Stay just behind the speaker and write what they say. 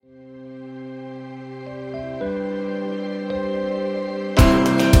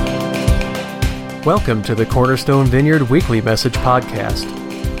Welcome to the Cornerstone Vineyard Weekly Message Podcast.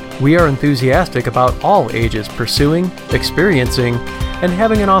 We are enthusiastic about all ages pursuing, experiencing, and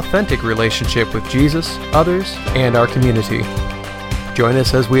having an authentic relationship with Jesus, others, and our community. Join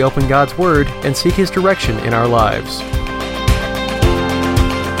us as we open God's Word and seek His direction in our lives.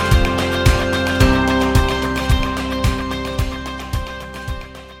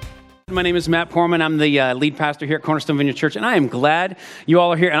 My name is Matt Poorman. I'm the lead pastor here at Cornerstone Vineyard Church, and I am glad you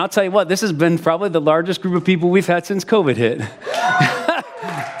all are here. And I'll tell you what, this has been probably the largest group of people we've had since COVID hit.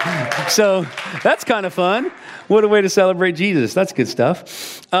 So that's kind of fun. What a way to celebrate Jesus. That's good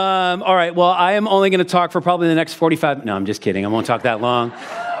stuff. All right, well, I am only going to talk for probably the next 45 minutes. No, I'm just kidding. I won't talk that long.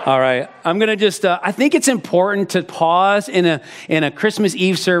 All right, I'm going to just, I think it's important to pause in a Christmas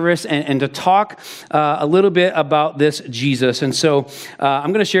Eve service and to talk a little bit about this Jesus. And so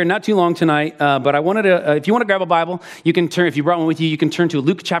I'm going to share not too long tonight, but I wanted to, if you want to grab a Bible, you can turn, if you brought one with you, you can turn to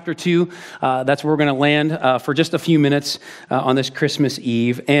Luke chapter 2. That's where we're going to land for just a few minutes on this Christmas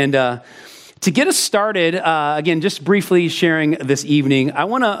Eve. And to get us started, again, just briefly sharing this evening, I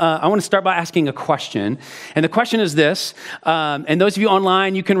want to start by asking a question, and the question is this. And those of you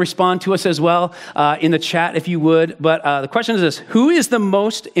online, you can respond to us as well in the chat if you would. But the question is this: who is the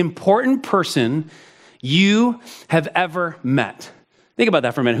most important person you have ever met? Think about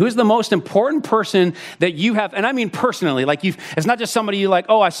that for a minute. Who's the most important person that you have, and I mean personally, like it's not just somebody you like,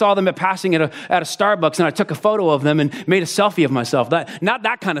 oh, I saw them passing at a Starbucks and I took a photo of them and made a selfie of myself. Not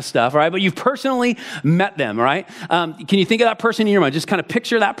that kind of stuff, right? But you've personally met them, right? Can you think of that person in your mind? Just kind of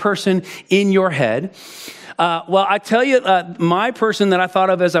picture that person in your head. Well, I tell you, my person that I thought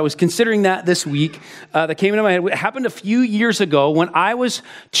of as I was considering that this week, that came into my head, it happened a few years ago when I was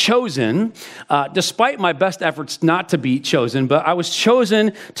chosen, despite my best efforts not to be chosen, but I was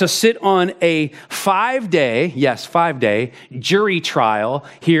chosen to sit on a 5-day jury trial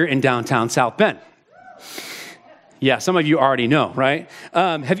here in downtown South Bend. Yeah, some of you already know, right?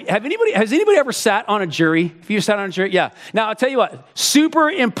 Has anybody ever sat on a jury? Have you sat on a jury? Yeah. Now, I'll tell you what, super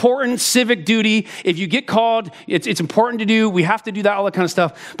important civic duty. If you get called, it's important to do. We have to do that, all that kind of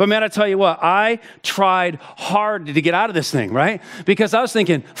stuff. But man, I tell you what, I tried hard to get out of this thing, right? Because I was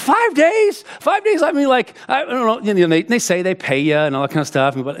thinking, 5 days? 5 days? I mean, like, I don't know, they say they pay you and all that kind of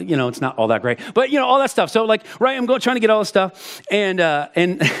stuff, but, it's not all that great. But, all that stuff. So, like, right, I'm trying to get all this stuff. And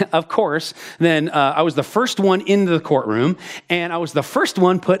of course, then I was the first one in the courtroom, and I was the first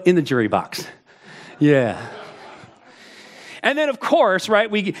one put in the jury box. Yeah. And then, of course, right,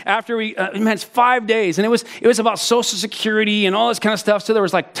 it's 5 days, and it was about Social Security and all this kind of stuff, so there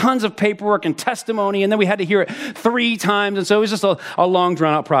was like tons of paperwork and testimony, and then we had to hear it 3 times, and so it was just a long,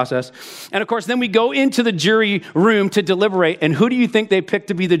 drawn-out process. And, of course, then we go into the jury room to deliberate, and who do you think they picked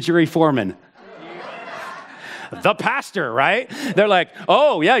to be the jury foreman? The pastor, right? They're like,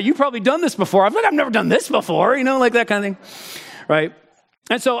 oh, yeah, you've probably done this before. I'm like, I've never done this before, like that kind of thing, right?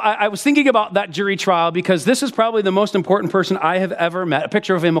 And so I was thinking about that jury trial because this is probably the most important person I have ever met. A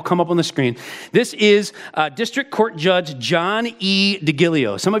picture of him will come up on the screen. This is District Court Judge John E.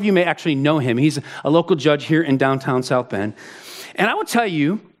 DeGilio. Some of you may actually know him. He's a local judge here in downtown South Bend. And I will tell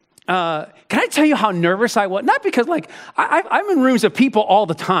you, can I tell you how nervous I was? Not because, I'm in rooms of people all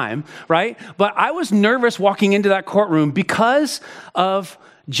the time, right? But I was nervous walking into that courtroom because of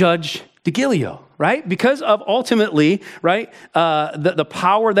Judge DeGilio, right? Because of ultimately, right, the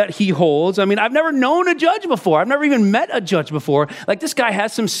power that he holds. I mean, I've never known a judge before. I've never even met a judge before. Like, this guy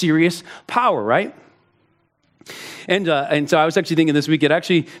has some serious power, right? And so I was actually thinking this week, it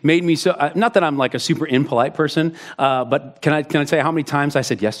actually made me so, not that I'm like a super impolite person, but can I tell you how many times I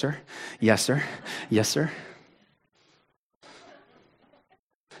said, yes, sir, yes, sir, yes, sir?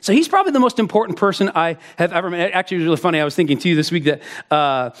 So he's probably the most important person I have ever met. Actually, it was really funny. I was thinking too this week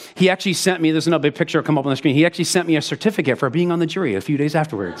that he actually sent me, there's another big picture will come up on the screen. He actually sent me a certificate for being on the jury a few days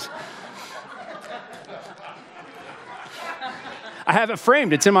afterwards. I have it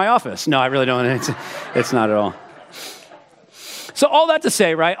framed. It's in my office. No, I really don't. It's not at all. So all that to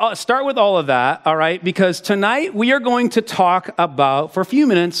say, right, I'll start with all of that, all right, because tonight we are going to talk about, for a few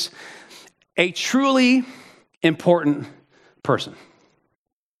minutes, a truly important person.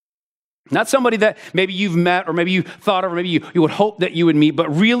 Not somebody that maybe you've met or maybe you thought of or maybe you would hope that you would meet, but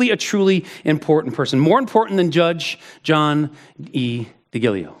really a truly important person. More important than Judge John E.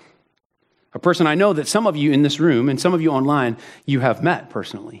 DeGilio. A person I know that some of you in this room and some of you online, you have met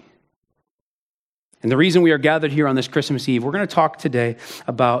personally. And the reason we are gathered here on this Christmas Eve, we're going to talk today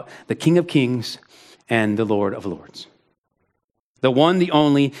about the King of Kings and the Lord of Lords. The one, the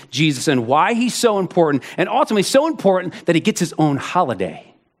only, Jesus, and why he's so important, and ultimately so important that he gets his own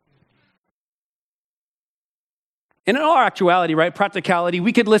holiday. And in all actuality, right, practicality,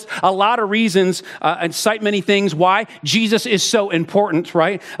 we could list a lot of reasons and cite many things why Jesus is so important,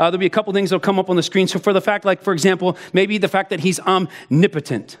 right? There'll be a couple things that'll come up on the screen. So for the fact, like, for example, maybe the fact that he's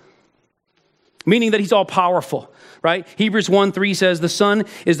omnipotent, meaning that he's all powerful, right? Hebrews 1:3 says, the Son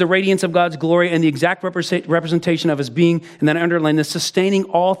is the radiance of God's glory and the exact representation of his being. And then I underline this, sustaining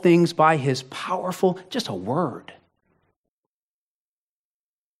all things by his powerful, just a word.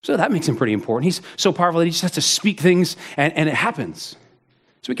 So that makes him pretty important. He's so powerful that he just has to speak things and it happens.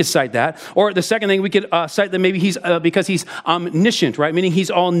 So we could cite that. Or the second thing, we could cite that maybe he's because he's omniscient, right? Meaning he's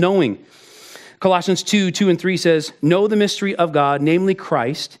all-knowing. Colossians 2:2-3 says, know the mystery of God, namely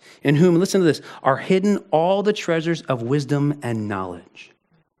Christ, in whom, listen to this, are hidden all the treasures of wisdom and knowledge.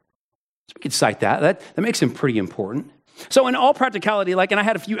 So we could cite that. That makes him pretty important. So in all practicality, and I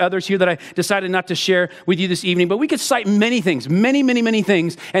had a few others here that I decided not to share with you this evening, but we could cite many things, many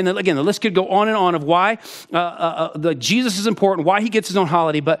things. And then, again, the list could go on and on of why Jesus is important, why he gets his own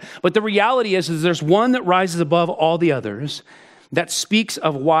holiday. But the reality is there's one that rises above all the others that speaks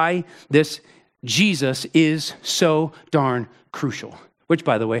of why this Jesus is so darn crucial, which,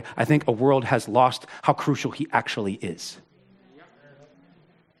 by the way, I think a world has lost how crucial he actually is.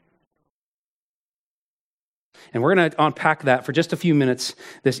 And we're going to unpack that for just a few minutes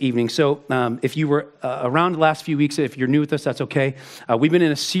this evening. So if you were around the last few weeks, if you're new with us, that's okay. We've been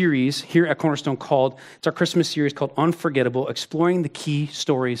in a series here at Cornerstone it's our Christmas series called Unforgettable, exploring the key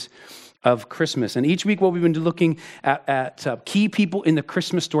stories of Christmas. And each week what we've been looking at key people in the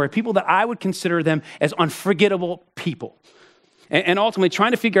Christmas story, people that I would consider them as unforgettable people. And ultimately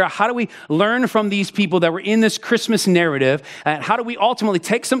trying to figure out how do we learn from these people that were in this Christmas narrative, and how do we ultimately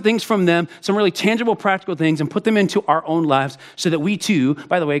take some things from them, some really tangible, practical things, and put them into our own lives so that we too,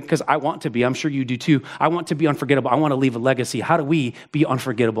 by the way, because I want to be, I'm sure you do too, I want to be unforgettable. I want to leave a legacy. How do we be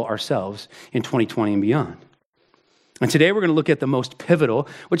unforgettable ourselves in 2020 and beyond? And today we're going to look at the most pivotal,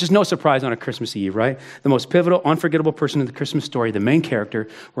 which is no surprise on a Christmas Eve, right? The most pivotal, unforgettable person in the Christmas story, the main character.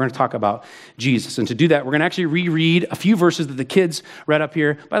 We're going to talk about Jesus. And to do that, we're going to actually reread a few verses that the kids read up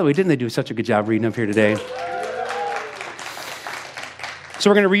here. By the way, didn't they do such a good job reading up here today?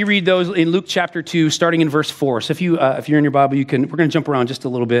 So we're going to reread those in Luke chapter 2, starting in verse 4. So if you're in your Bible, we're going to jump around just a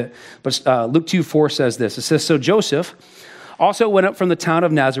little bit. But Luke 2:4 says this. It says, so Joseph also went up from the town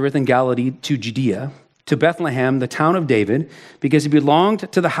of Nazareth in Galilee to Judea, to Bethlehem, the town of David, because he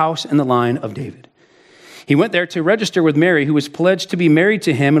belonged to the house and the line of David. He went there to register with Mary, who was pledged to be married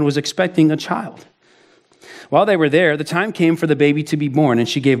to him and was expecting a child. While they were there, the time came for the baby to be born, and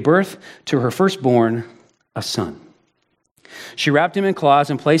she gave birth to her firstborn, a son. She wrapped him in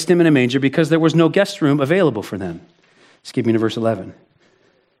cloths and placed him in a manger because there was no guest room available for them. Skip me to verse 11. It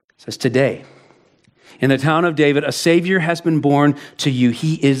says, today, in the town of David, a Savior has been born to you.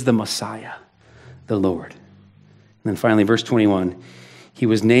 He is the Messiah, the Lord. And then finally, verse 21, he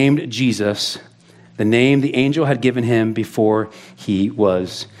was named Jesus, the name the angel had given him before he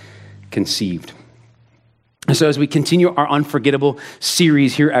was conceived. And so as we continue our Unforgettable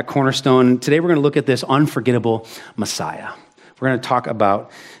series here at Cornerstone, today we're going to look at this unforgettable Messiah. We're going to talk about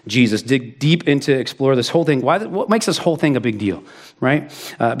Jesus, dig deep into explore this whole thing. What makes this whole thing a big deal, right?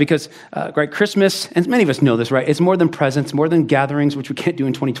 Because Christmas, and many of us know this, right? It's more than presents, more than gatherings, which we can't do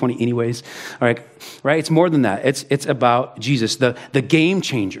in 2020 anyways. All right, right? It's more than that. It's about Jesus, the game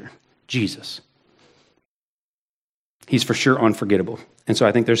changer, Jesus. He's for sure unforgettable. And so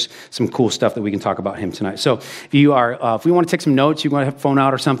I think there's some cool stuff that we can talk about him tonight. So if we want to take some notes, you want to have a phone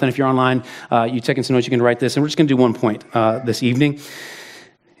out or something. If you're online, you taking some notes, you can write this. And we're just going to do one point this evening.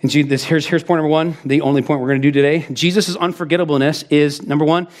 And here's point number one, the only point we're going to do today. Jesus' unforgettableness is, number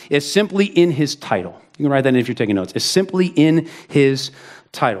one, is simply in his title. You can write that in if you're taking notes. It's simply in his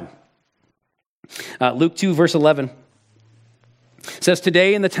title. Luke 2, verse 11. It says,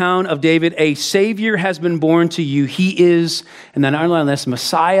 today in the town of David, a Savior has been born to you. He is, and then I underline this,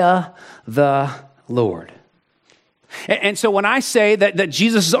 Messiah the Lord. And so when I say that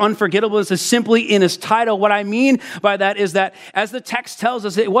Jesus' unforgettableness is simply in his title, what I mean by that is that, as the text tells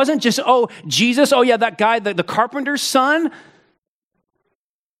us, it wasn't just, Jesus, that guy, the carpenter's son.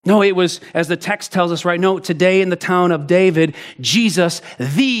 No, it was, as the text tells us, right? No, today in the town of David, Jesus,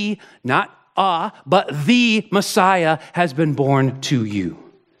 but the Messiah has been born to you.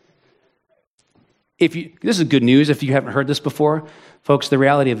 This is good news if you haven't heard this before. Folks, the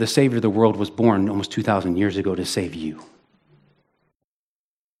reality of the Savior of the world was born almost 2,000 years ago to save you.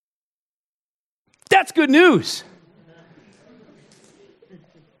 That's good news.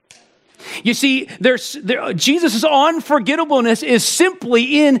 You see, Jesus' unforgettableness is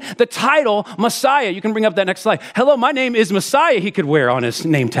simply in the title Messiah. You can bring up that next slide. Hello, my name is Messiah, he could wear on his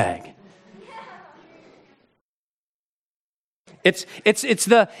name tag. It's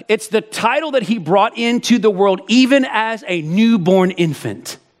the title that he brought into the world even as a newborn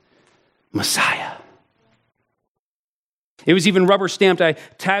infant, Messiah. It was even rubber stamped. I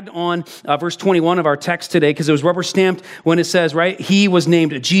tagged on verse 21 of our text today because it was rubber stamped when it says, right, he was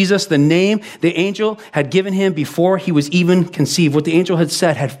named Jesus, the name the angel had given him before he was even conceived. What the angel had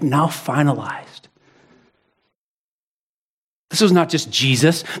said had now finalized. This was not just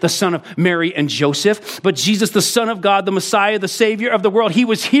Jesus, the son of Mary and Joseph, but Jesus, the Son of God, the Messiah, the Savior of the world. He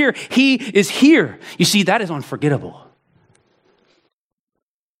was here. He is here. You see, that is unforgettable.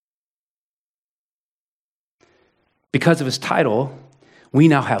 Because of his title, we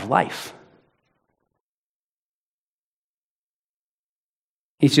now have life.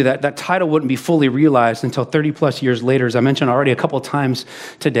 You see, that title wouldn't be fully realized until 30 plus years later, as I mentioned already a couple of times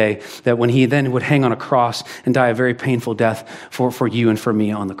today, that when he then would hang on a cross and die a very painful death for you and for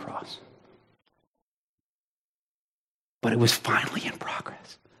me on the cross. But it was finally in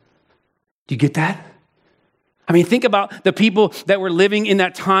progress. Do you get that? I mean, think about the people that were living in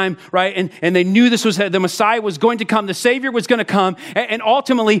that time, right? And they knew this was the Messiah was going to come, the Savior was going to come, and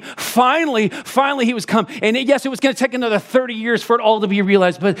ultimately, finally, he was come. And yes, it was going to take another 30 years for it all to be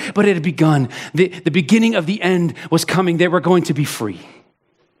realized, but it had begun. The beginning of the end was coming. They were going to be free.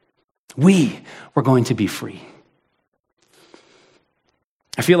 We were going to be free.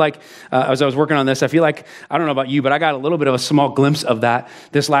 I feel like, as I was working on this, I don't know about you, but I got a little bit of a small glimpse of that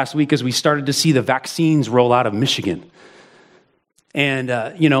this last week as we started to see the vaccines roll out of Michigan. And,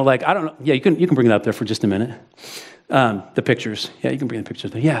 I don't know. Yeah, you can bring it up there for just a minute. The pictures. Yeah, you can bring the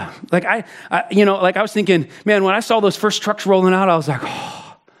pictures there. Yeah. I was thinking, man, when I saw those first trucks rolling out, I was like,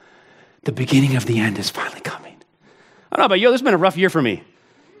 oh, the beginning of the end is finally coming. I don't know about you. This has been a rough year for me.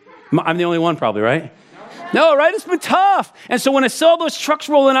 I'm the only one probably, right? No, right? It's been tough. And so when I saw those trucks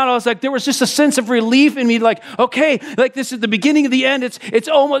rolling out, I was like, there was just a sense of relief in me, like, okay, like this is the beginning of the end. It's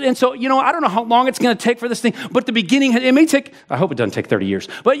almost, and so, I don't know how long it's going to take for this thing, but the beginning, it may take, I hope it doesn't take 30 years,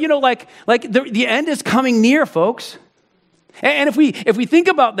 but the end is coming near, folks. And if we think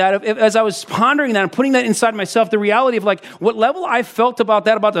about that, as I was pondering that and putting that inside myself, the reality of like what level I felt about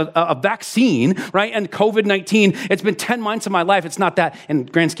that, about a vaccine, right? And COVID-19, it's been 10 months of my life. It's not that, in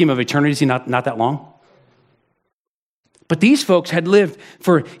the grand scheme of eternity, not that long. But these folks had lived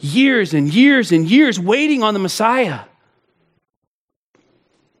for years and years and years waiting on the Messiah.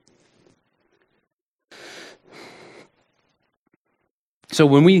 So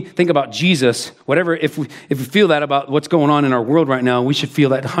when we think about Jesus, whatever, if we feel that about what's going on in our world right now, we should feel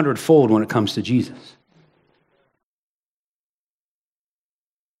that 100-fold when it comes to Jesus.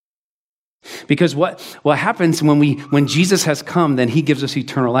 Because what happens when Jesus has come, then he gives us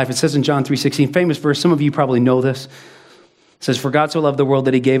eternal life. It says in John 3:16, famous verse, some of you probably know this. It says, for God so loved the world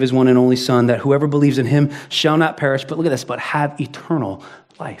that he gave his one and only son, that whoever believes in him shall not perish, but look at this, but have eternal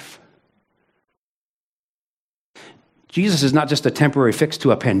life. Jesus is not just a temporary fix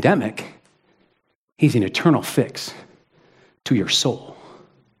to a pandemic. He's an eternal fix to your soul,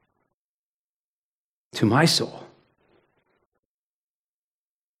 to my soul.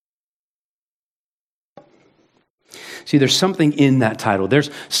 See, there's something in that title. There's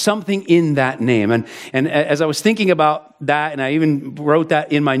something in that name. And as I was thinking about that, and I even wrote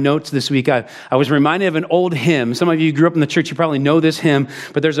that in my notes this week, I was reminded of an old hymn. Some of you grew up in the church, you probably know this hymn,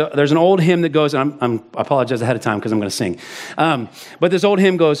 but there's an old hymn that goes, and I apologize ahead of time because I'm going to sing. But this old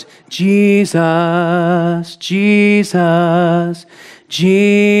hymn goes, Jesus, Jesus,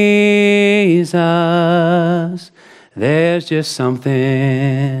 Jesus, there's just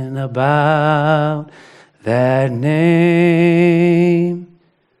something about that name.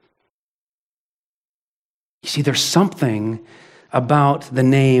 You see, there's something about the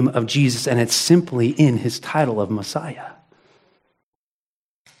name of Jesus, and it's simply in his title of Messiah.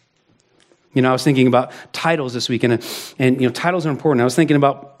 I was thinking about titles this week, and titles are important. I was thinking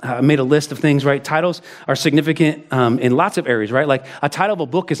about, I made a list of things, right? Titles are significant in lots of areas, right? Like a title of a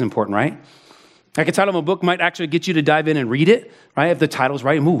book is important, right? Like a title of a book might actually get you to dive in and read it, right? If the title's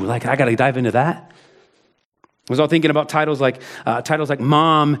right, I got to dive into that. I was all thinking about titles like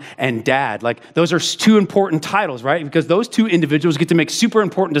mom and dad. Like those are two important titles, right? Because those two individuals get to make super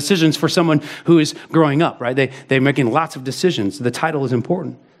important decisions for someone who is growing up, right? They're making lots of decisions. The title is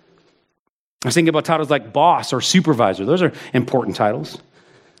important. I was thinking about titles like boss or supervisor. Those are important titles.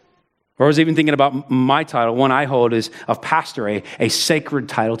 Or I was even thinking about my title. One I hold is of pastor, a sacred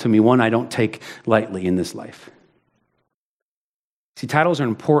title to me, one I don't take lightly in this life. See, titles are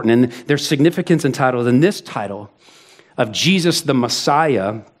important, and there's significance in titles. And this title of Jesus the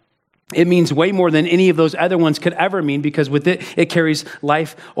Messiah, it means way more than any of those other ones could ever mean, because with it carries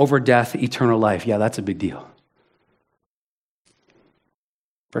life over death, eternal life. Yeah, that's a big deal.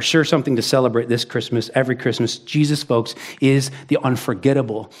 For sure, something to celebrate this Christmas, every Christmas. Jesus, folks, is the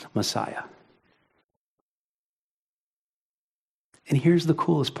unforgettable Messiah. And here's the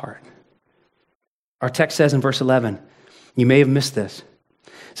coolest part. Our text says in verse 11, you may have missed this.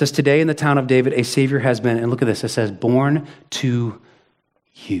 It says, today in the town of David, a Savior has been, and look at this, it says, born to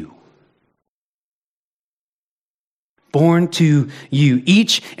you. Born to you,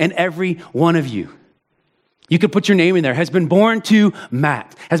 each and every one of you. You could put your name in there. Has been born to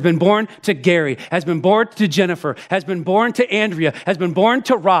Matt, has been born to Gary, has been born to Jennifer, has been born to Andrea, has been born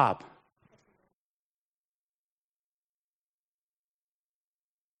to Rob.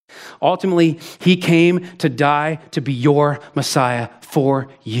 Ultimately, he came to die to be your Messiah for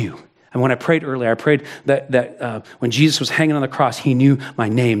you. And when I prayed earlier, I prayed that when Jesus was hanging on the cross, he knew my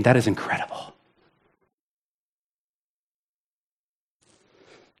name. That is incredible.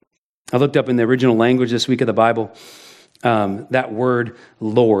 I looked up in the original language this week of the Bible, that word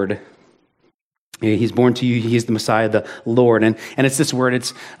Lord. He's born to you. He's the Messiah, the Lord. And it's this word.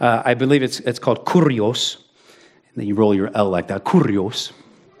 It's I believe it's called kurios. And then you roll your L like that, kurios.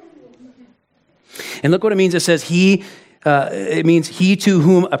 And look what it means. It says it means he to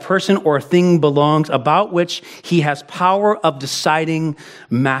whom a person or a thing belongs, about which he has power of deciding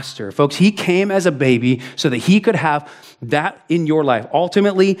master. Folks, he came as a baby so that he could have that in your life.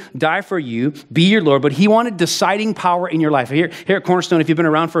 Ultimately, die for you, be your Lord, but he wanted deciding power in your life. Here at Cornerstone, if you've been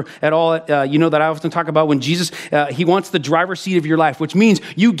around for at all, you know that I often talk about when Jesus, he wants the driver's seat of your life, which means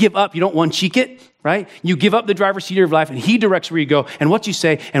you give up. You don't one-cheek it, right? You give up the driver's seat of your life, and he directs where you go and what you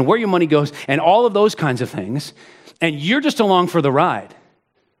say and where your money goes and all of those kinds of things. And you're just along for the ride.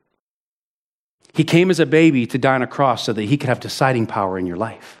 He came as a baby to die on a cross so that he could have deciding power in your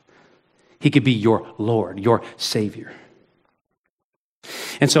life. He could be your Lord, your Savior.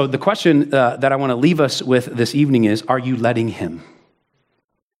 And so the question that I want to leave us with this evening is, are you letting him?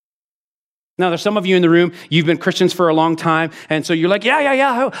 Now, there's some of you in the room, you've been Christians for a long time, and so you're like,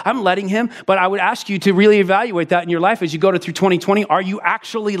 yeah, I'm letting him. But I would ask you to really evaluate that in your life as you go through 2020. Are you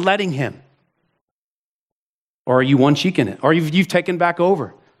actually letting him? Or are you one-cheeking it? Or you've taken back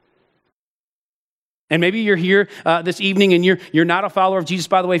over? And maybe you're here this evening and you're not a follower of Jesus.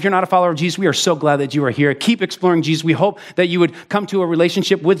 By the way, if you're not a follower of Jesus, we are so glad that you are here. Keep exploring Jesus. We hope that you would come to a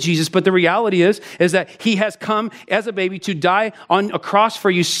relationship with Jesus. But the reality is that he has come as a baby to die on a cross for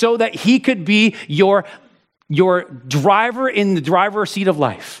you so that he could be your driver in the driver's seat of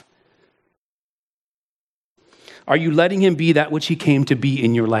life. Are you letting him be that which he came to be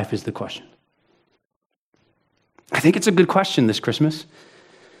in your life is the question. I think it's a good question this Christmas.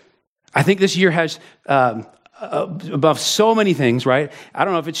 I think this year has, above so many things, right? I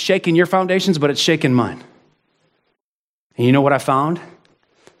don't know if it's shaken your foundations, but it's shaken mine. And you know what I found?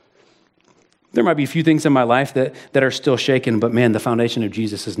 There might be a few things in my life that are still shaken, but man, the foundation of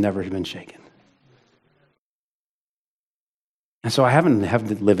Jesus has never been shaken. And so I haven't had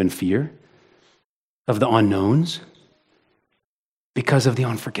to live in fear of the unknowns because of the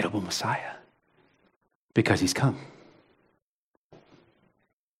unforgettable Messiah. Because he's come.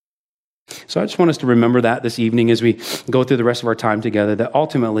 So I just want us to remember that this evening as we go through the rest of our time together, that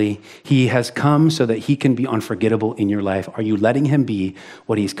ultimately he has come so that he can be unforgettable in your life. Are you letting him be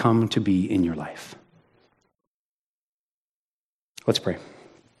what he's come to be in your life? Let's pray.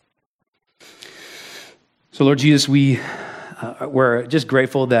 So Lord Jesus, we're just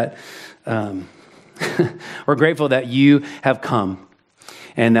grateful that we're grateful that you have come.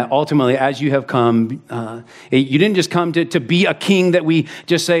 And that ultimately, as you have come, you didn't just come to be a king that we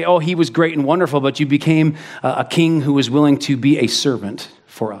just say, oh, he was great and wonderful, but you became a king who was willing to be a servant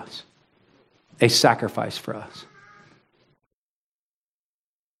for us, a sacrifice for us.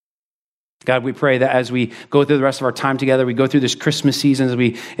 God, we pray that as we go through the rest of our time together, we go through this Christmas season,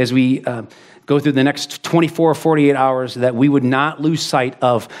 as we go through the next 24 or 48 hours, that we would not lose sight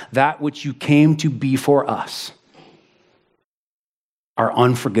of that which you came to be for us. Our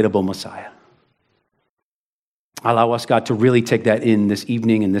unforgettable Messiah. Allow us, God, to really take that in this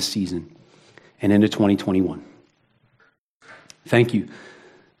evening and this season and into 2021. Thank you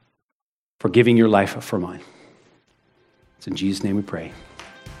for giving your life for mine. It's in Jesus' name we pray.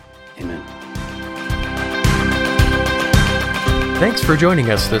 Amen. Thanks for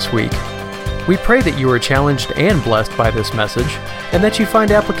joining us this week. We pray that you are challenged and blessed by this message and that you find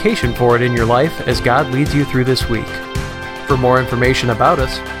application for it in your life as God leads you through this week. For more information about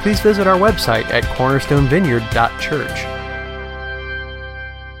us, please visit our website at cornerstonevineyard.church.